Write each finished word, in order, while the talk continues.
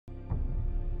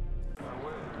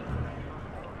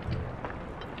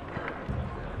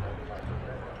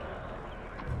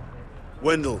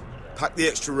Wendell, pack the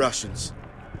extra rations.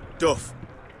 Duff,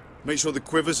 make sure the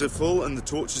quivers are full and the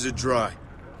torches are dry.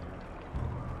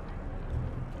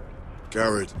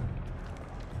 Garrett.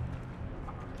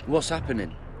 What's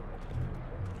happening?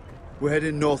 We're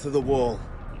heading north of the wall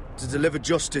to deliver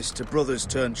justice to brothers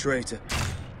turned traitor.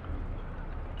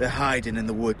 They're hiding in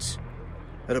the woods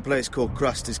at a place called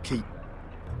Craster's Keep.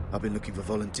 I've been looking for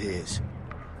volunteers.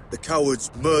 The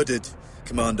cowards murdered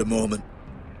Commander Mormon.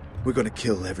 We're going to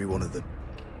kill every one of them,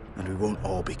 and we won't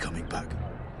all be coming back.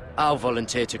 I'll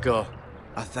volunteer to go.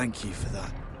 I thank you for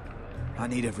that. I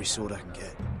need every sword I can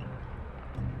get.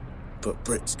 But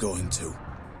Britt's going too.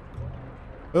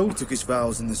 Oh. He took his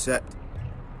vows in the Sept.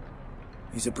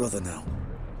 He's a brother now.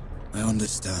 I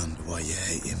understand why you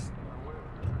hate him.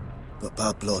 But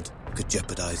bad blood could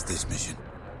jeopardize this mission.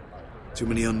 Too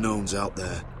many unknowns out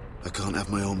there. I can't have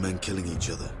my own men killing each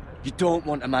other. You don't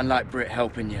want a man like Britt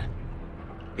helping you.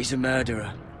 He's a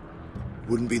murderer.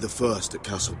 Wouldn't be the first at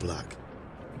Castle Black.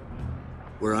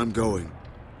 Where I'm going,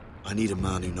 I need a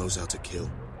man who knows how to kill.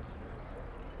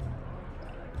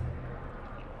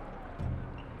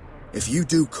 If you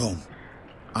do come,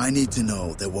 I need to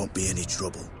know there won't be any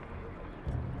trouble.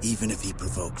 Even if he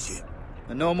provokes you.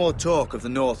 And no more talk of the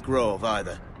North Grove,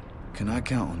 either. Can I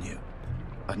count on you?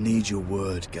 I need your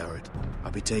word, Garrett.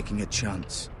 I'll be taking a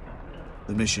chance.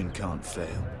 The mission can't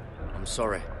fail. I'm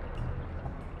sorry.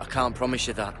 I can't promise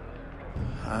you that.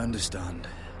 I understand.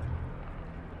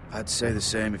 I'd say the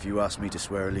same if you asked me to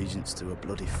swear allegiance to a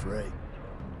bloody fray.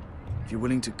 If you're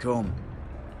willing to come,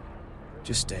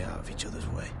 just stay out of each other's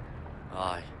way.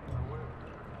 Aye.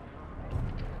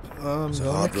 It's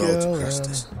a hard road to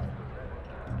Crestus.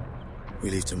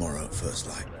 We leave tomorrow at first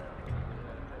light.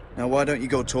 Now why don't you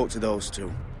go talk to those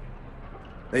two?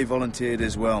 They volunteered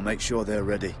as well, make sure they're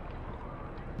ready.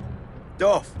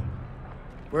 Duff!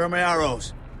 Where are my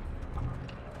arrows?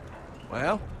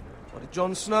 Well, what did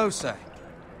Jon Snow say?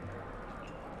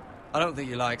 I don't think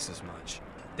he likes us much.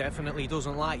 Definitely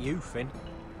doesn't like you, Finn.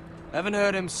 Haven't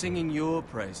heard him singing your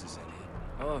praises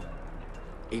any. Oh.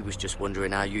 He was just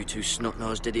wondering how you two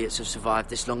snot-nosed idiots have survived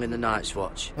this long in the Night's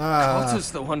Watch.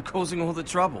 Cotter's the one causing all the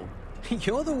trouble.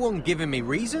 You're the one giving me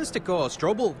reasons to cause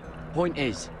trouble. Point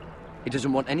is, he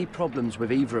doesn't want any problems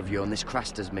with either of you on this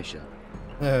Craster's mission.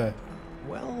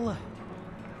 Well,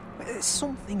 there's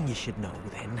something you should know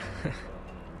then.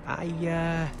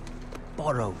 I,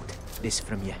 borrowed this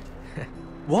from you.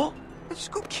 What? I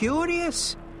just got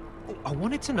curious. I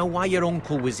wanted to know why your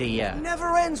uncle was here.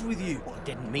 Never ends with you. I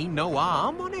didn't mean no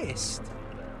harm, honest.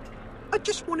 I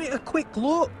just wanted a quick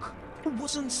look. I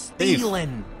wasn't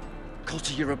stealing.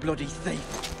 Cotter, you're a bloody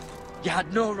thief. You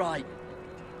had no right.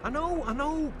 I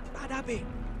know. Bad habit.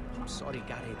 I'm sorry,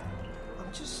 Garrett.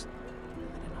 I'm just...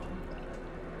 I don't know.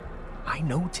 I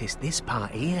noticed this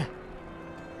part here.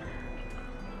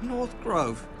 North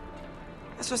Grove?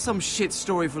 That's just some shit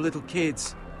story for little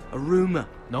kids. A rumour.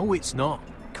 No, it's not.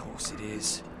 Of course it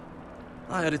is.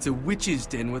 I heard it's a witch's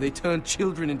den where they turn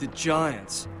children into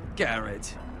giants.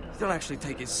 Garrett, you don't actually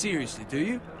take it seriously, do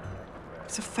you?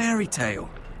 It's a fairy tale.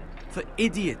 For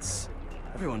idiots.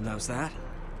 Everyone knows that.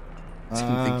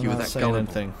 Didn't think you were that gullible.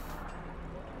 Anything.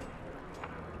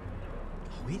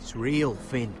 Oh, it's real,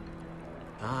 Finn.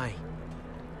 Aye.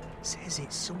 Says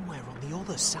it's somewhere on the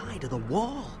other side of the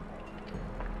wall.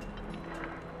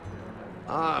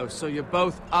 Oh, so you're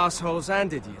both assholes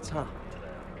and idiots, huh?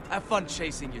 Have fun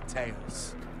chasing your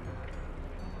tails.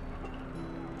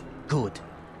 Good.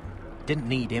 Didn't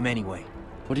need him anyway.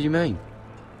 What do you mean?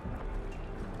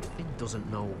 Finn doesn't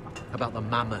know about the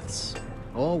mammoths,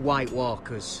 or White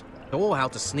Walkers, or how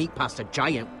to sneak past a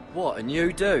giant. What, and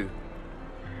you do?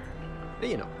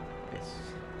 You know, it's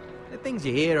the things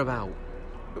you hear about.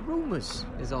 The rumours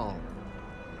is all.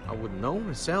 I wouldn't know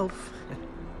myself.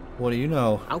 What do you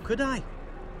know? How could I?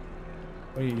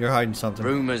 You're hiding something.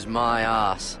 Rumours my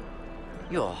ass.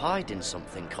 You're hiding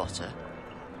something, Cotter.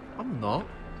 I'm not.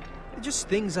 They're just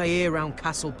things I hear around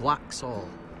Castle Blacksall.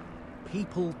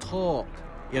 People talk,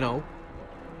 you know.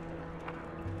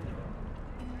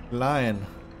 Lying.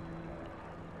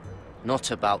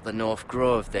 Not about the North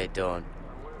Grove, they don't.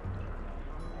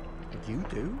 You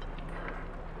do?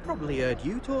 Probably heard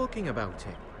you talking about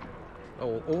it.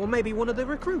 Or maybe one of the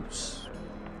recruits.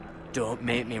 Don't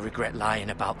make me regret lying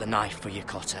about the knife for you,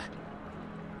 Cotter.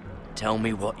 Tell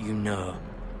me what you know.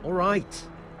 All right.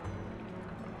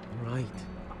 All right.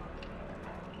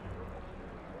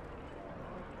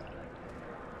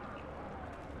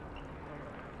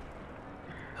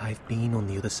 I've been on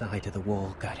the other side of the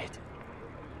wall, Garrett.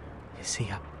 You see,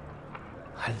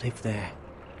 I live there.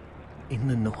 In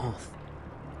the north.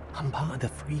 I'm part of the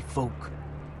free folk.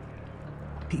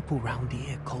 people round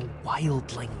here call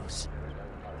wildlings.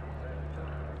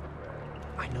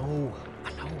 I know,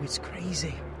 it's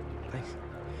crazy.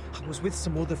 I was with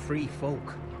some other free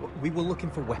folk. We were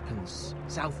looking for weapons,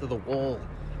 south of the wall.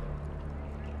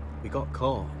 We got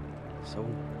caught, so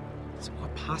I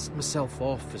passed myself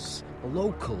off as a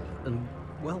local, and,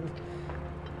 well,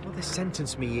 they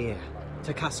sentenced me here,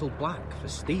 to Castle Black, for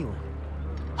stealing.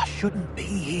 I shouldn't be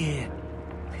here.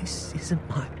 This isn't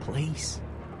my place.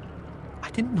 I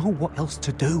didn't know what else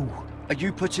to do. Are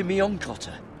you putting me on,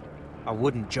 Cotter? I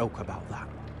wouldn't joke about that.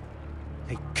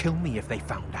 They'd kill me if they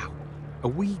found out. Are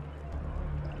we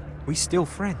still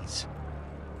friends?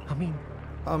 I mean,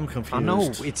 I'm confused. I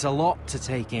know it's a lot to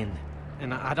take in,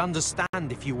 and I'd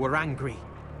understand if you were angry.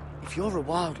 If you're a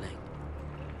wildling,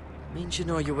 means you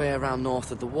know your way around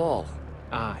north of the wall.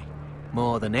 Aye,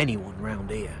 more than anyone round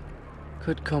here.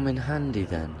 Could come in handy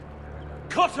then.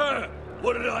 Cotter!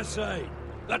 What did I say?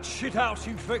 That shithouse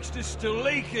you fixed is still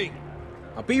leaking!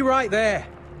 I'll be right there.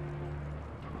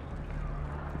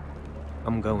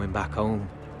 I'm going back home,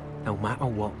 no matter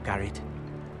what, Garrett.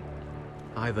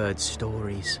 I've heard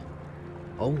stories.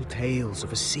 Old tales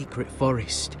of a secret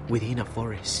forest within a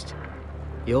forest.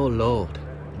 Your lord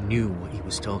knew what he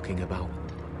was talking about.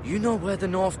 You know where the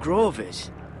North Grove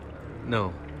is?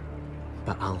 No,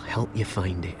 but I'll help you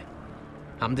find it.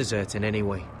 I'm deserting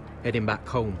anyway, heading back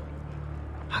home.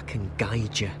 I can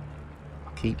guide you,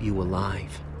 keep you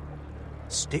alive.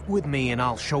 Stick with me and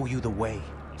I'll show you the way.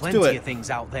 Plenty of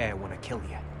things out there want to kill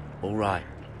you. All right.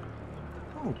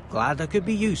 Oh, glad I could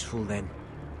be useful then.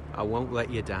 I won't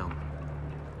let you down.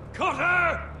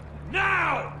 Cotter!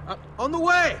 Now! On the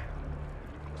way!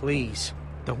 Please,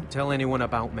 don't tell anyone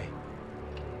about me.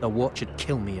 The Watch would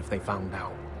kill me if they found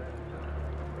out.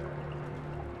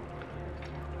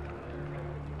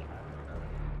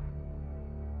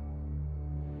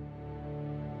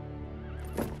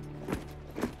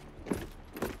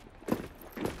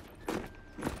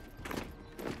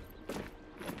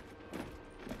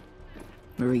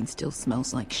 Marine still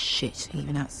smells like shit,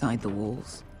 even outside the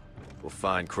walls. We'll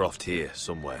find Croft here,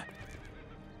 somewhere.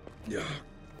 Yeah.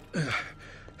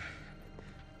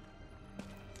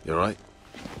 You alright?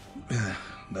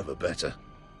 Never better.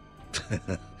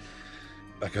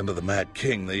 Back under the Mad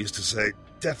King, they used to say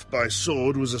death by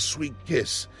sword was a sweet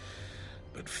kiss,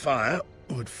 but fire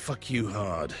would fuck you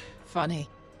hard. Funny.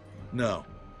 No,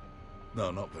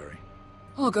 not very.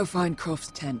 I'll go find Croft's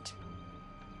tent.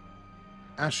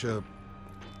 Asher,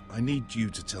 I need you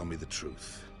to tell me the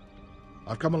truth.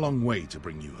 I've come a long way to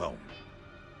bring you home.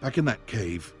 Back in that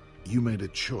cave, you made a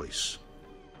choice.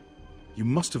 You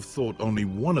must have thought only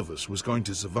one of us was going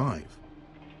to survive.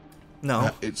 No.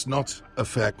 Now, it's not a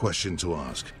fair question to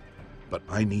ask, but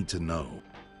I need to know.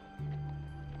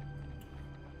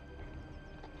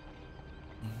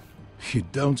 You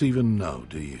don't even know,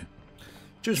 do you?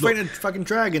 Just fighting a fucking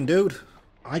dragon, dude.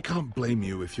 I can't blame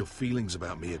you if your feelings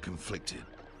about me are conflicted.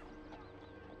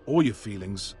 Or your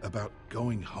feelings about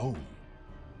going home.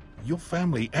 Your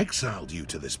family exiled you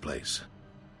to this place.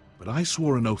 But I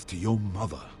swore an oath to your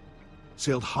mother.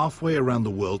 Sailed halfway around the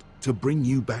world to bring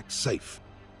you back safe.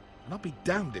 And I'll be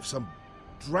damned if some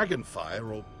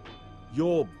dragonfire or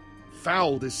your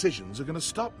foul decisions are going to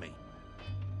stop me.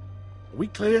 Are we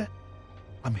clear?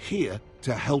 I'm here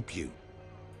to help you.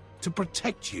 To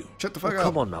protect you. Shut the fuck up.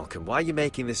 Come on, Malcolm. Why are you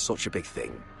making this such a big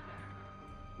thing?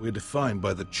 We're defined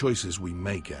by the choices we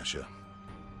make, Asher.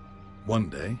 One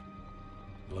day,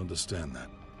 you'll understand that.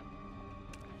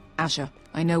 Asher,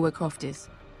 I know where Croft is.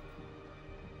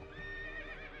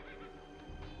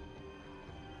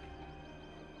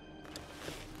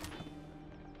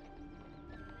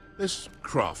 This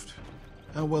Croft,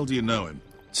 how well do you know him?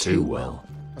 Too well.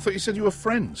 I thought you said you were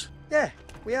friends. Yeah,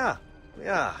 we are. We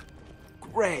are.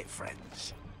 Great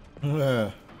friends.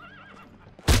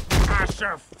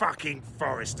 Asher fucking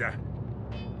Forrester.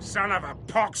 Son of a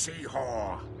poxy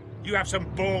whore. You have some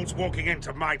balls walking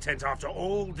into my tent after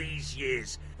all these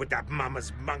years with that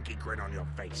mama's monkey grin on your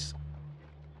face.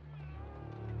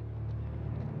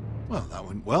 Well, that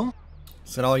went well.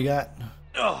 Is that all you got?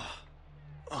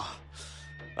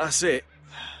 That's it.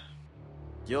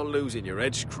 You're losing your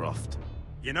edge, Croft.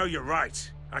 You know you're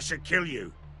right. I should kill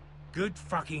you. Good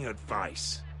fucking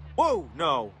advice. Whoa,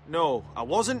 no. I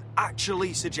wasn't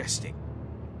actually suggesting.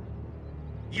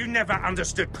 You never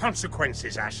understood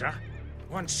consequences, Asher.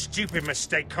 One stupid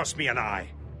mistake cost me an eye.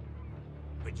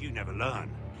 But you never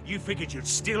learn. You figured you'd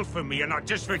steal from me and I'd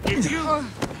just forgive you?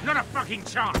 Not a fucking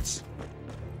chance.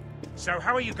 So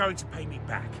how are you going to pay me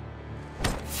back?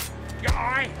 Your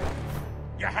eye?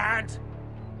 Your hand?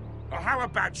 Or how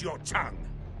about your tongue?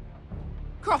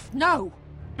 Croft, no!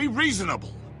 Be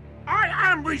reasonable.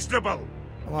 I am reasonable!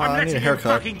 Come I'm on, I need a letting you haircut.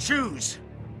 fucking choose!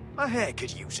 My hair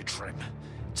could use a trim.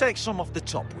 Take some off the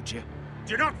top, would you?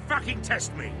 Do not fucking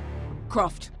test me!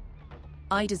 Croft,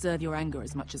 I deserve your anger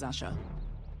as much as Asher.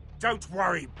 Don't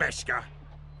worry, Beskha.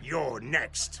 You're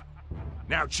next.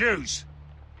 Now choose.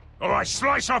 Or I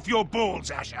slice off your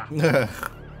balls, Asher.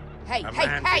 Hey, A hey,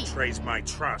 man hey! betrays my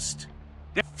trust.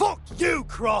 Fuck you,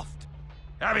 Croft!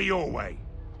 Have it your way.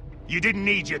 You didn't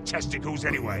need your testicles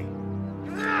anyway.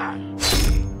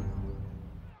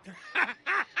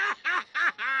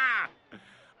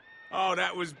 Oh,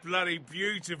 that was bloody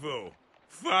beautiful.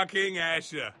 Fucking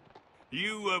Asher.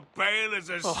 You were pale as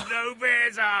a snow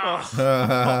bear's ass.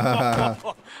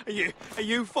 Are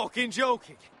you fucking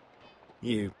joking?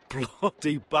 You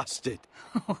bloody bastard.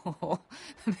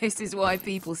 This is why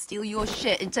people steal your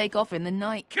shit and take off in the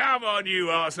night. Come on, you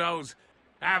arseholes.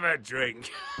 Have a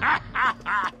drink.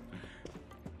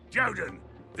 Joden,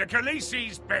 the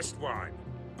Khaleesi's best wine.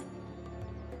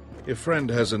 Your friend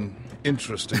has an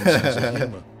interesting sense of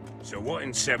humor. So what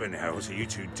in seven hells are you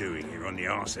two doing here on the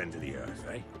arse end of the earth,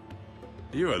 eh?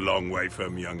 You're a long way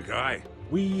from, young guy.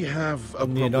 We have a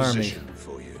Need an army. proposition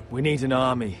for you. We need an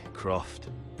army, Croft.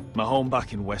 My home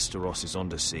back in Westeros is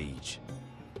under siege.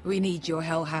 We need your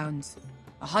hellhounds.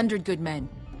 100 good men.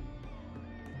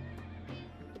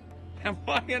 Am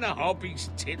I in a hobby's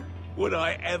tit? Would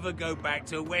I ever go back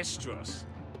to Westeros?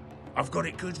 I've got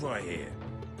it good right here.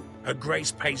 Her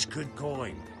Grace pays good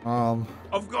coin.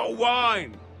 I've got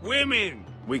wine, women.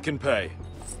 We can pay.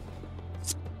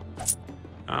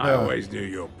 I always knew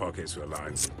your pockets were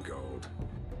lined with gold,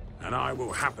 and I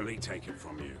will happily take it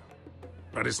from you.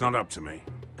 But it's not up to me.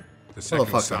 The second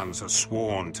Motherfucker. sons are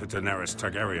sworn to Daenerys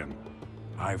Targaryen.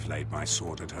 I've laid my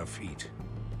sword at her feet.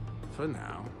 For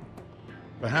now.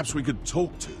 Perhaps we could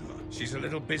talk to her. She's a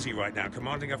little busy right now,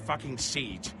 commanding a fucking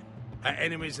siege. Her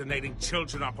enemies are nailing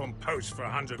children up on posts for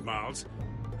 100 miles,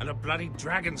 and a bloody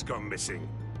dragon's gone missing.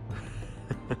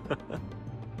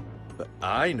 But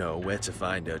I know where to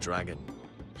find her dragon.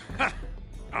 Ha!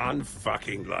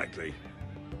 Unfucking likely.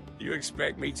 You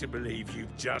expect me to believe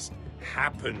you've just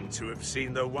happened to have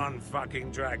seen the one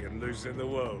fucking dragon loose in the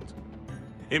world?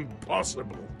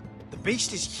 Impossible. The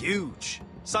beast is huge.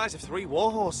 Size of 3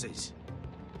 warhorses.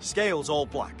 Scales all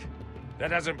black. That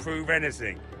doesn't prove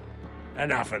anything.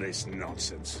 Enough of this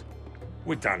nonsense.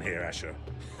 We're done here, Asher.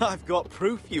 I've got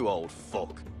proof, you old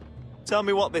fuck. Tell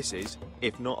me what this is,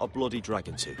 if not a bloody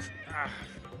dragon tooth.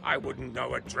 I wouldn't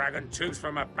know a dragon tooth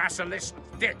from a basilisk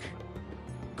dick.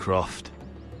 Croft,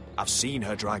 I've seen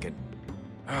her dragon.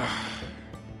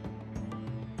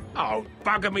 Oh,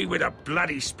 bugger me with a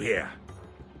bloody spear.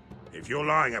 If you're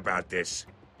lying about this,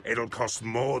 it'll cost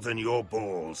more than your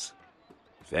balls.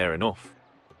 Fair enough.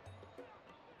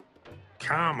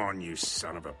 Come on, you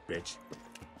son of a bitch.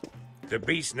 The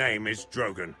beast's name is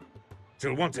Drogon.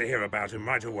 She'll want to hear about him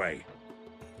right away.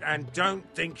 And don't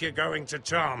think you're going to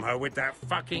charm her with that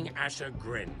fucking Asher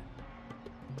grin.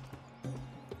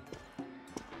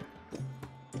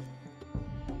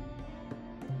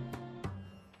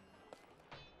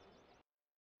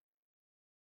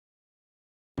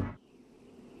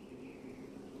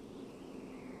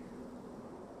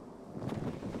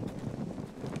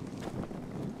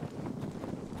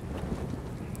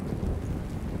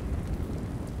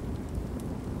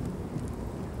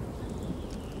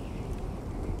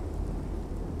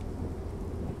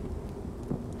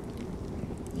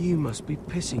 You must be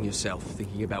pissing yourself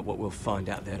thinking about what we'll find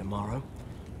out there tomorrow.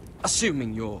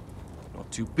 Assuming you're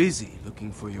not too busy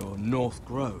looking for your North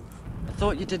Grove. I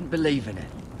thought you didn't believe in it.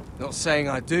 Not saying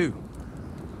I do.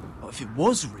 But if it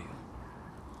was real,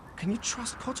 can you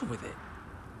trust Cotter with it?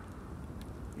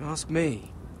 You ask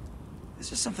me.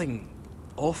 There's just something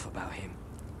off about him.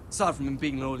 Aside from him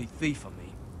being an oily thief on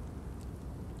me.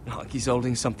 Not like he's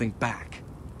holding something back.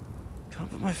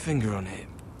 Can't put my finger on him.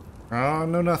 Oh,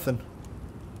 no nothing.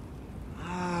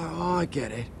 Oh, I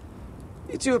get it.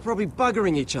 You two are probably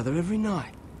buggering each other every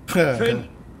night. Finn,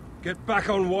 get back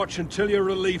on watch until your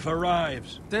relief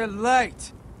arrives. They're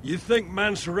late. You think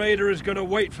Mance Rayder is going to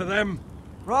wait for them?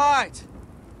 Right.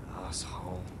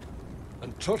 Asshole.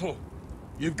 And Tuttle,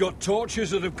 you've got torches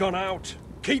that have gone out.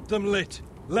 Keep them lit.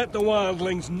 Let the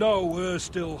wildlings know we're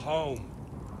still home.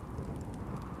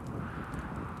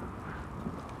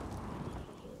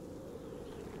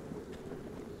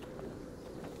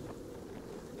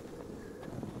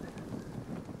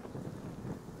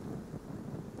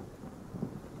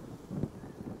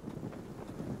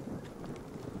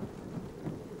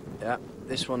 Yeah,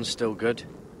 this one's still good.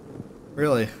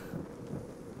 Really?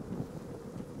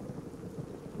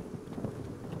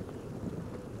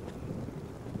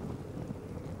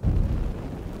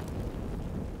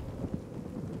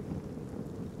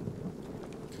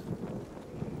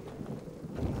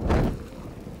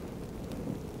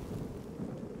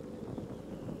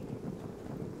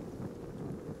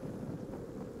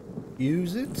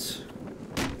 use it.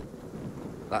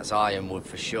 That's ironwood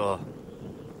for sure.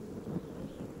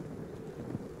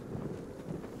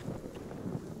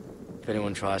 If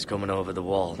anyone tries coming over the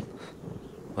wall,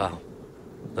 well,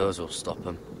 those will stop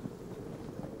them.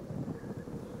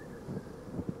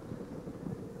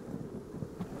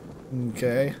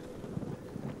 Okay.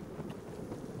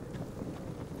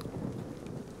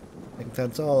 I think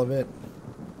that's all of it.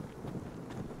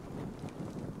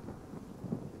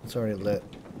 It's already lit.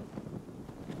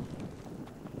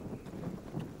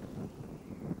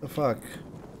 The fuck?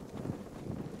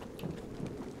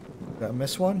 Did I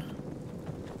miss one?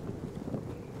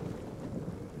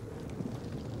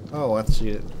 Oh, I see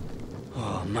it.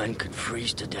 Oh, man could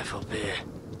freeze to death up here.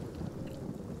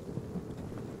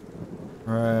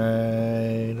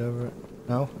 Right over.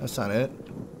 No, that's not it.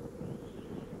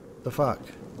 The fuck?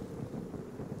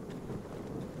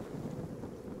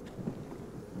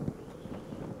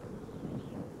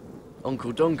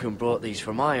 Uncle Duncan brought these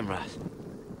from Ironrath.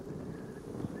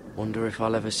 Wonder if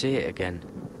I'll ever see it again.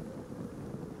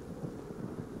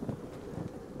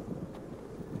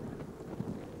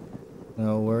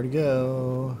 Nowhere to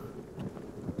go.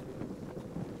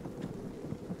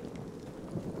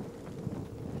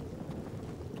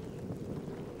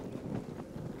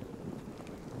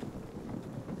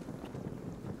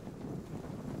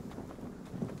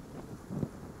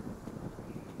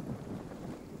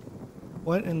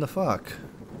 What in the fuck?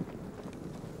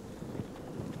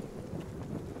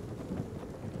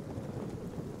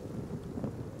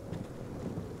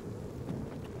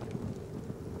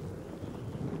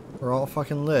 We're all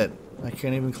fucking lit. I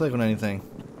can't even click on anything.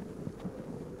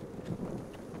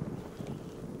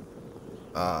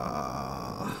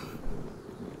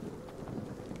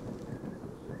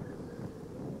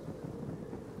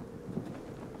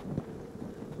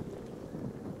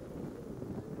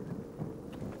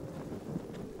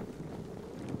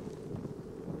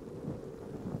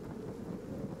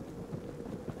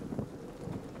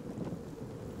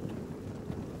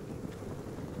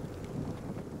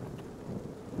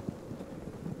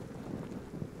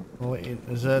 Oh wait,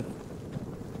 is that...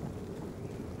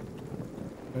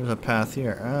 There's a path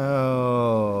here.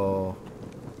 Oh.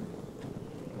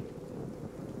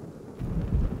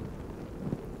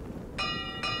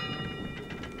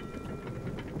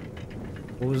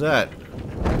 What was that?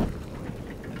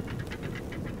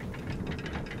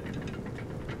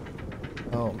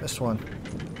 Oh, missed one.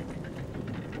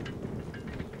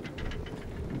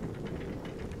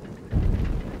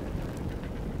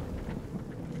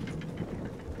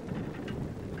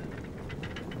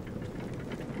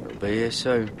 Be here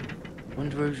soon.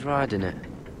 Wonder who's riding it.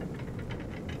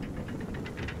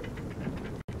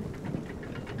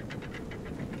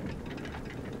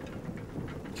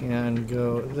 Can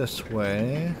go this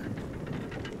way.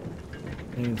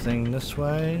 Anything this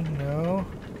way? No.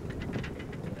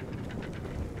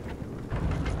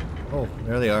 Oh,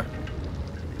 there they are.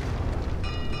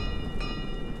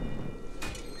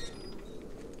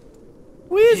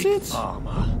 Where is it?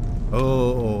 Armor.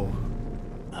 Oh.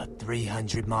 A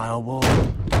 300-mile wall,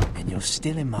 and you're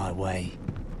still in my way.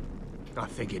 I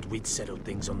figured we'd settled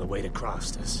things on the way to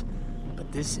Crasters,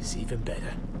 but this is even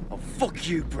better. Oh, fuck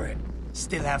you, Brett.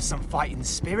 Still have some fighting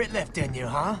spirit left in you,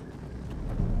 huh?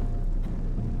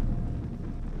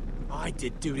 I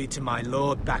did duty to my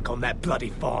lord back on that bloody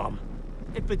farm.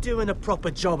 And for doing a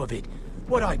proper job of it,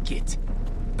 what'd I get?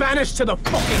 Banished to the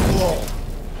fucking wall!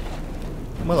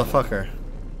 Motherfucker.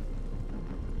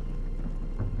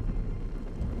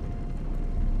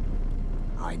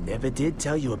 I never did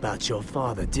tell you about your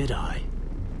father, did I?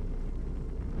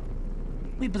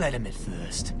 We bled him at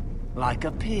first, like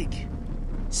a pig.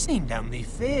 Seemed only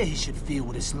fair he should feel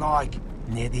what it's like.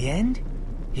 Near the end,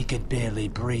 he could barely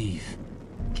breathe.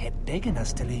 Kept begging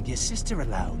us to leave your sister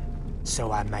alone.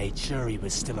 So I made sure he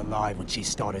was still alive when she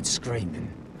started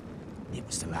screaming. It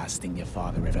was the last thing your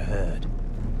father ever heard.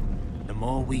 The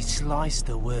more we sliced,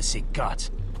 the worse it got.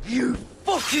 You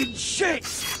fucking shit!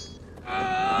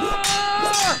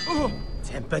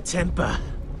 Temper, temper.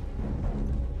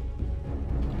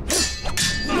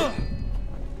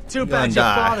 Too bad your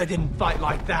father didn't fight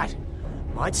like that.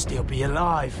 Might still be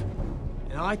alive.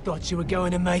 And I thought you were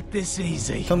going to make this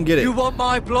easy. Come get it. You want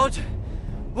my blood?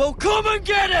 Well, come and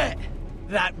get it!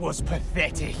 That was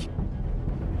pathetic.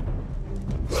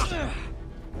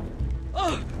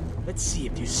 Let's see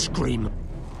if you scream.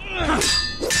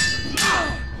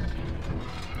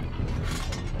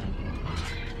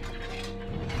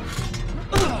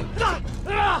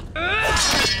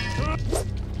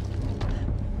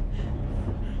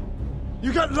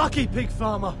 You got lucky, pig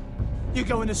farmer. You're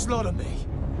going to slaughter me,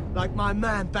 like my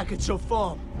man back at your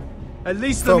farm. At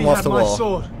least Throw let me him off have the my wall.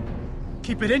 sword.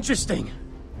 Keep it interesting.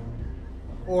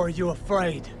 Or are you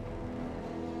afraid?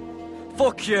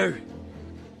 Fuck you!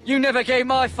 You never gave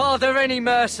my father any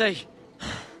mercy!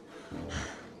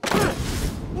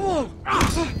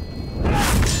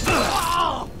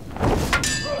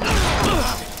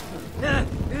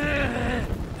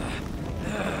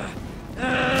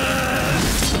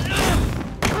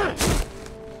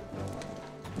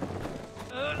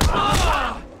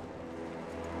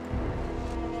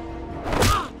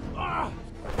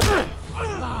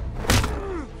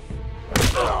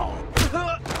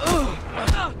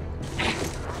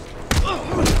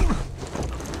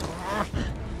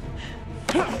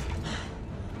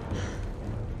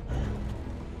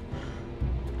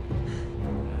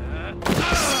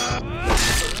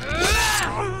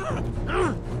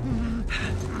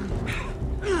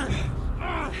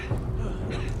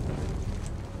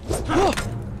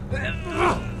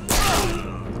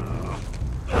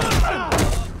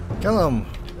 Kill him.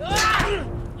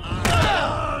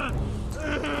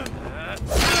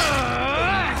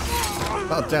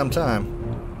 About damn time.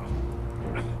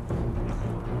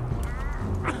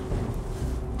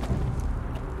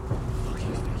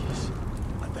 Fucking figures.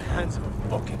 At the hands of a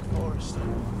fucking Forrester.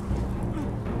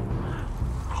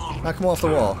 Knock him off the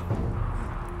wall.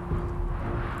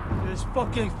 Just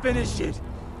fucking finish it.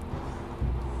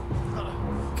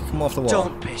 Kick him off the wall.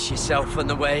 Don't piss yourself on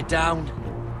the way down.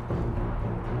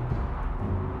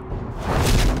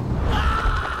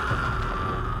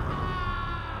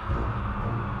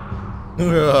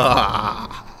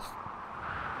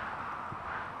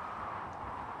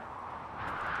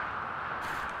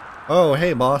 Oh,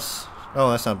 hey, boss.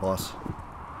 Oh, that's not boss.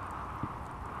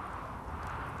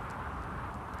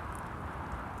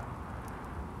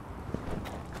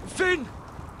 Finn!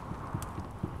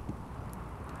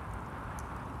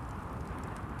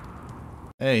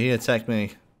 Hey, he attacked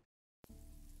me.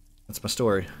 That's my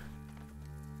story.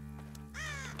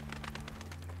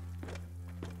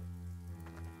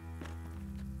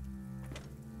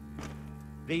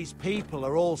 These people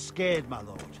are all scared, my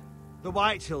lord. The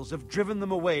Whitehills have driven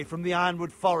them away from the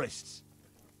Ironwood forests.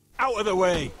 Out of the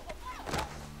way!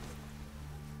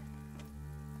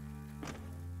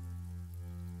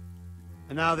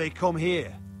 And now they come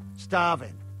here,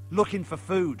 starving, looking for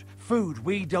food. Food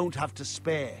we don't have to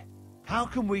spare. How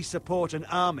can we support an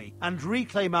army and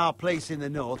reclaim our place in the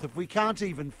north if we can't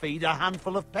even feed a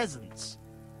handful of peasants?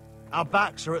 Our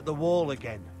backs are at the wall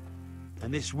again,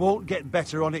 and this won't get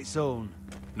better on its own.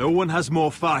 No one has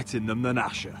more fight in them than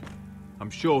Asher. I'm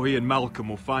sure he and Malcolm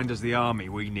will find us the army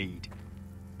we need.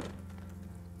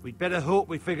 We'd better hope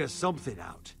we figure something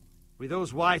out. With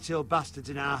those Whitehill bastards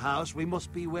in our house, we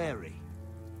must be wary.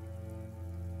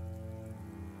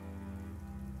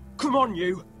 Come on,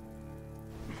 you!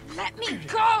 Let me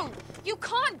go! You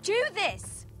can't do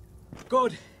this!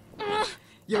 Good.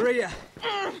 You're here.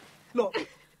 Look.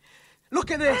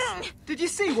 Look at this! Did you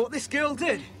see what this girl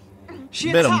did?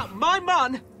 She Bit him. attacked my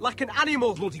man like an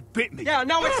animal. Bloody bit me. Yeah,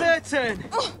 now it's her turn.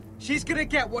 She's gonna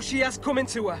get what she has coming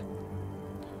to her.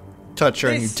 Touch her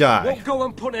and you This die. won't go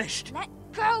unpunished. Let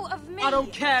go of me! I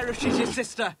don't care if she's your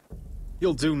sister.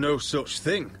 You'll do no such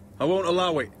thing. I won't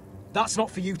allow it. That's not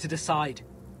for you to decide.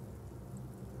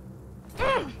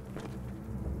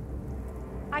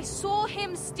 I saw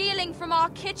him stealing from our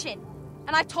kitchen,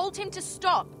 and I told him to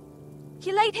stop.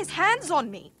 He laid his hands on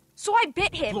me, so I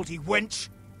bit him. Bloody wench!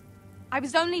 I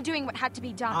was only doing what had to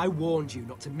be done. I warned you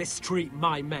not to mistreat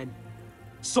my men.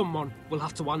 Someone will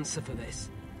have to answer for this.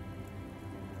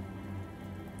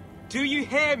 Do you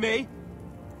hear me?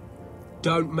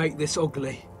 Don't make this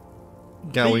ugly.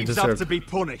 Got what he Thieves have deserved. to be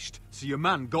punished, so your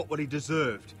man got what he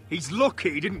deserved. He's lucky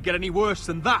he didn't get any worse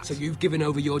than that. So you've given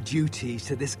over your duties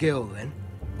to this girl, then?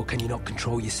 Or can you not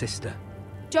control your sister?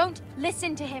 Don't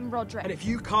listen to him, Roderick. And if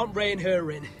you can't rein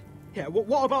her in, yeah,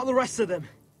 what about the rest of them?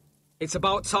 It's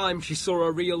about time she saw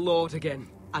a real lord again.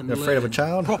 And You're afraid of a learned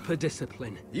child? proper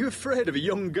discipline. You afraid of a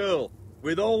young girl?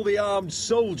 With all the armed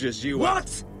soldiers you have?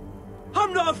 What?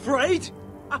 I'm not afraid!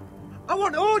 I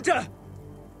want order!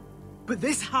 But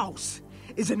this house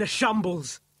is in a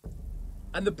shambles.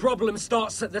 And the problem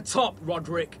starts at the top,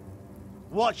 Roderick.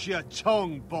 Watch your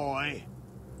tongue, boy.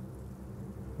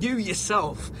 You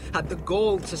yourself had the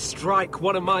gall to strike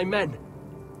one of my men.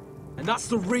 And that's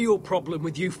the real problem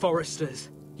with you Forresters.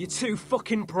 You're too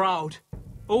fucking proud.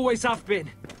 Always have been.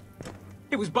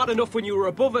 It was bad enough when you were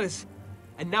above us.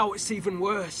 And now it's even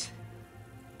worse.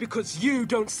 Because you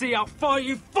don't see how far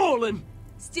you've fallen!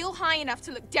 Still high enough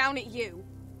to look down at you.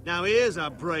 Now here's a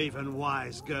brave and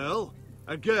wise girl.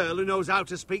 A girl who knows how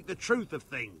to speak the truth of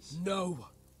things. No.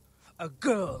 A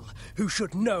girl who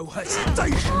should know her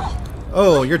station.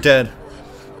 Oh, you're dead.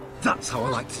 That's how I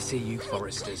like to see you,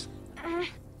 Forresters.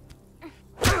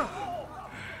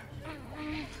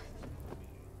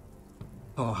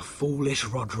 Oh, foolish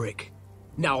Roderick.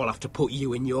 Now I'll have to put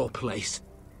you in your place.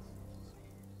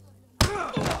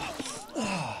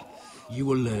 You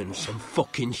will learn some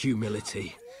fucking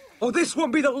humility. Or this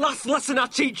won't be the last lesson I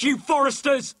teach you,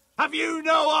 Forresters! Have you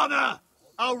no honor?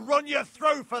 I'll run you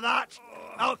through for that.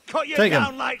 I'll cut you Take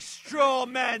down him. like straw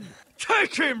men.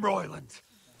 Take him, Royland!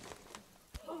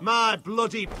 My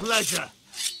bloody pleasure.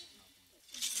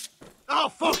 I'll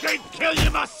fucking kill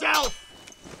you myself!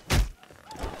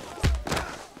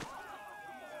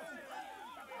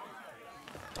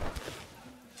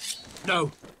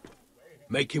 No.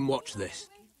 Make him watch this.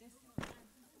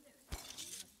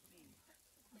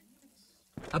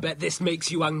 I bet this makes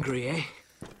you angry, eh?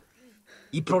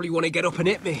 You probably want to get up and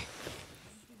hit me.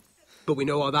 But we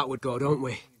know how that would go, don't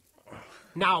we?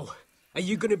 Now, are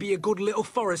you going to be a good little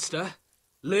Forrester,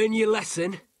 learn your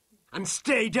lesson, and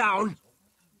stay down?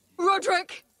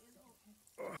 Roderick!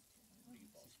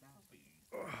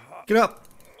 Get up.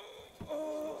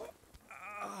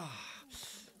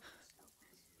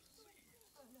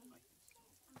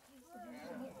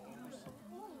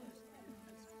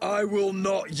 I will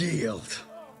not yield.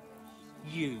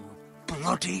 You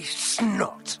bloody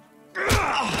snot!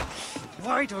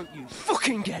 Why don't you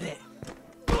fucking get it?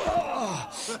 Get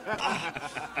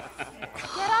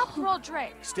up,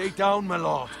 Roderick! Stay down, my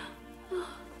lord.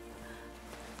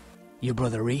 Your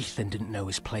brother Ethan didn't know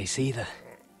his place either.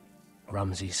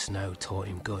 Ramsay Snow taught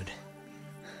him good.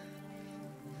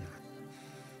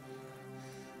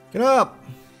 Get up.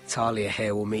 Talia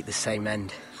here will meet the same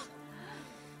end.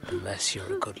 Unless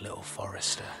you're a good little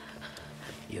Forrester.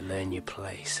 You learn your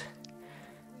place.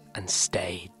 And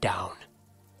stay down.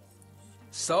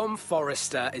 Some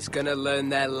Forrester is gonna learn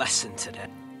their lesson today.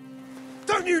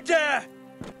 Don't you dare!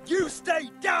 You stay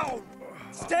down!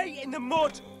 Stay in the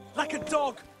mud, like a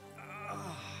dog!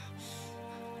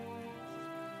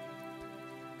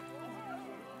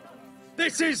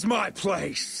 This is my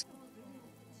place!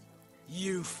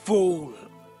 You fool!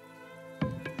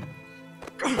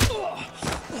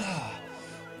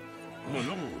 My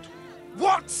lord.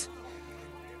 What?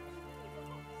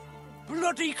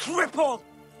 Bloody cripple!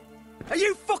 Are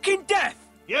you fucking deaf?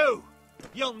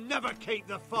 You'll never keep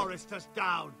the Forresters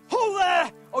down. Hold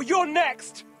there, or you're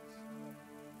next!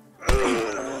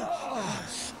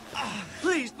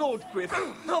 Please, Lord Griff,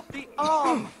 not the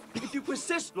arm. If you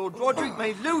persist, Lord Roderick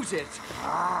may lose it.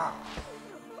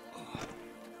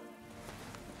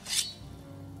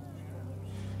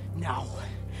 Now,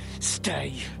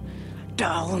 stay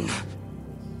down.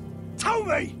 Tell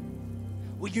me!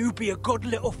 Will you be a good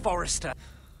little Forrester?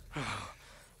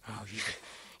 Oh,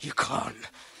 you can't.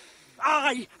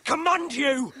 I command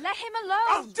you! Let him alone!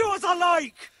 I'll do as I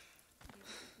like!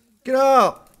 Get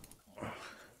up.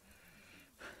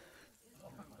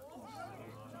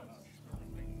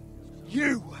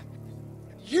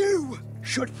 You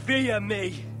should fear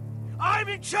me. I'm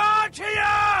in charge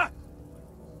here!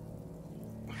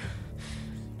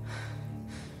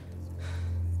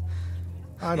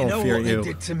 I don't fear what you. they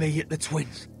did to me at the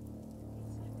Twins?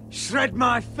 Shred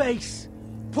my face,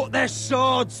 put their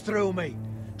swords through me,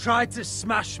 tried to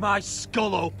smash my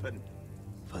skull open.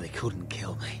 But they couldn't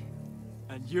kill me.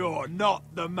 And you're not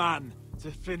the man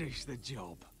to finish the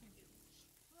job.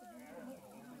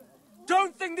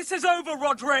 Don't think this is over,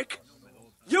 Roderick!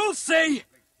 You'll see!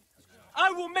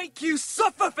 I will make you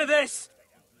suffer for this!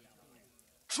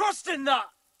 Trust in that!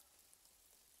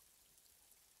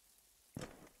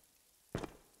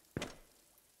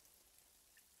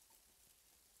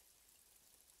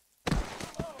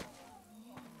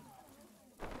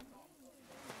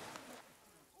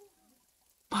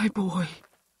 My boy.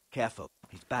 Careful,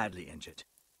 he's badly injured.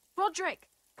 Roderick,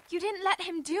 you didn't let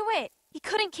him do it. He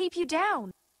couldn't keep you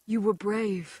down. You were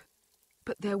brave,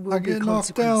 but there will I be get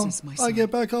knocked down. consequences, my son. I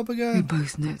get back up again. We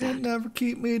both know They that. never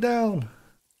keep me down.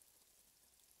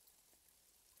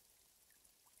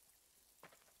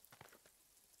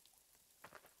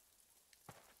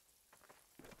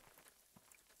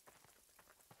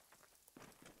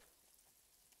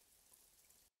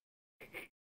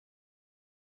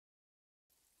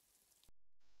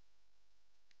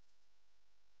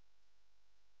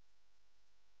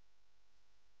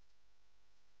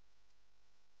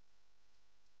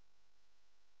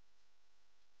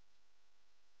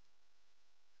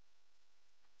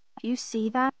 Do you see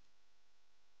that?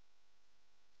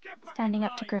 Standing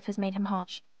up to Griff has made him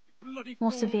harsh.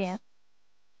 More severe.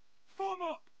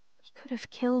 He could have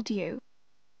killed you.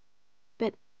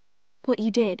 But what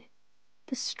you did,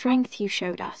 The strength you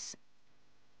showed us.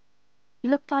 You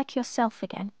looked like yourself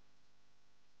again.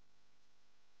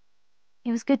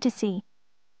 It was good to see.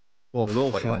 We'll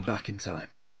all fight back in time.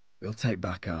 We'll take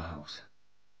back our house.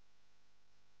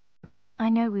 I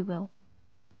know we will.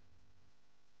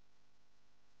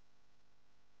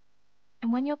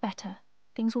 And when you're better,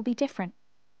 things will be different.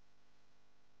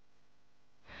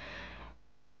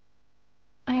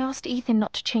 I asked Ethan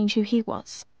not to change who he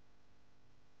was.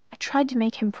 I tried to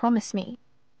make him promise me.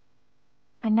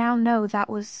 I now know that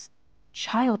was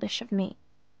childish of me.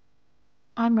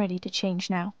 I'm ready to change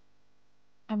now.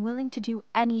 I'm willing to do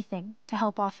anything to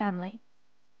help our family.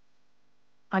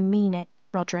 I mean it,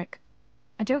 Roderick.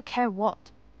 I don't care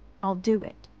what. I'll do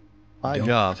it. I don't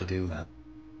have to do that.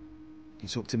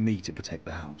 It's up to me to protect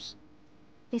the house.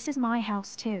 This is my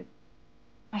house too.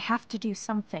 I have to do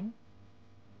something.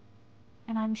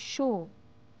 And I'm sure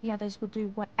the others will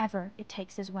do whatever it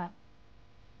takes as well.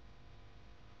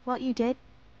 What you did,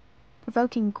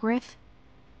 provoking Griff,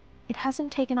 it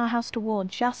hasn't taken our house to war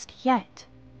just yet.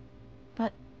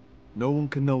 But no one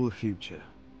can know the future.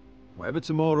 Whatever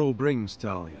tomorrow brings,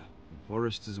 Talia, the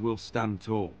Foresters will stand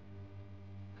tall.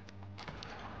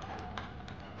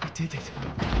 I did it.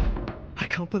 I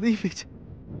can't believe it.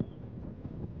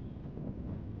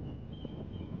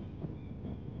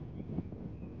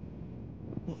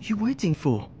 What are you waiting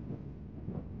for?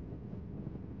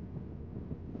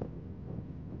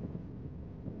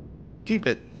 Keep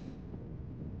it.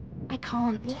 I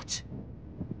can't. What?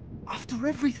 After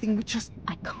everything we just...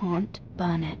 I can't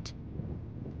burn it.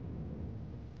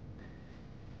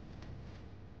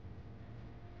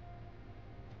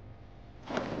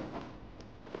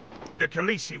 The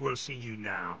Khaleesi will see you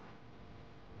now.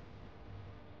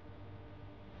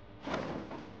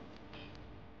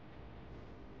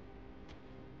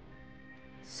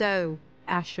 So,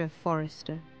 Asher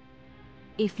Forrester,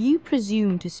 if you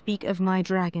presume to speak of my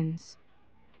dragons,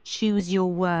 choose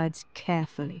your words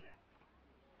carefully.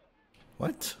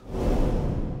 What?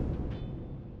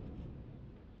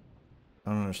 I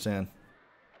don't understand.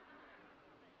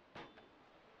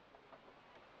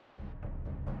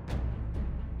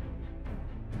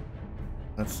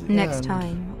 That's the Next end.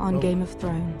 time on Game of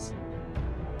Thrones.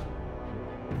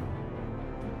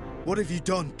 What have you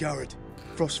done, Garrett?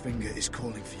 Frostfinger is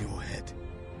calling for your head.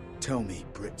 Tell me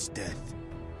Britt's death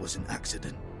was an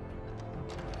accident.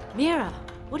 Mira,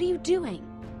 what are you doing?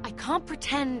 I can't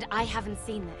pretend I haven't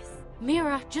seen this.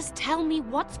 Mira, just tell me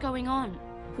what's going on.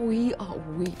 We are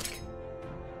weak.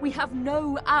 We have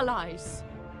no allies.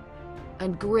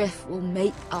 And Griff will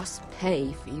make us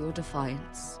pay for your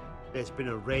defiance. There's been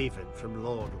a raven from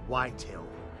Lord Whitehill.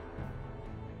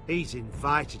 He's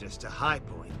invited us to High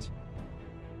Point.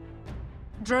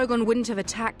 Drogon wouldn't have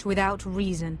attacked without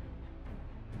reason.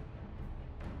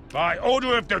 By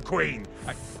order of the Queen,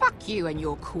 Fuck you and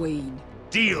your queen.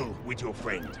 deal with your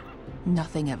friend.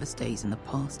 Nothing ever stays in the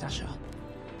past, Asher.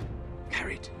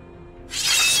 Carried.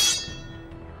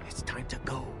 It's time to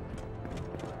go.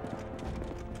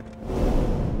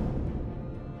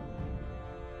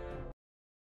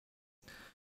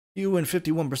 You and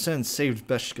 51% saved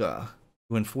Beshka.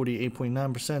 You and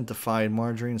 48.9% defied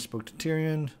Marjorie and spoke to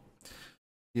Tyrion.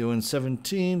 You and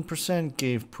 17%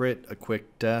 gave Britt a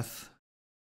quick death.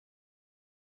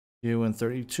 You and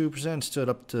 32% stood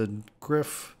up to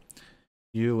Griff.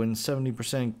 You and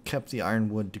 70% kept the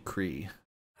Ironwood Decree.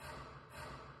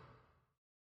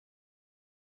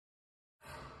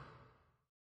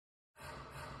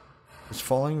 Is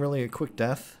falling really a quick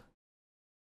death?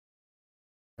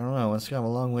 I don't know, it's got a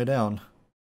long way down.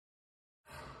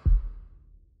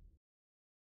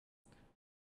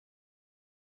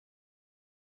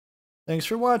 Thanks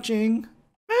for watching!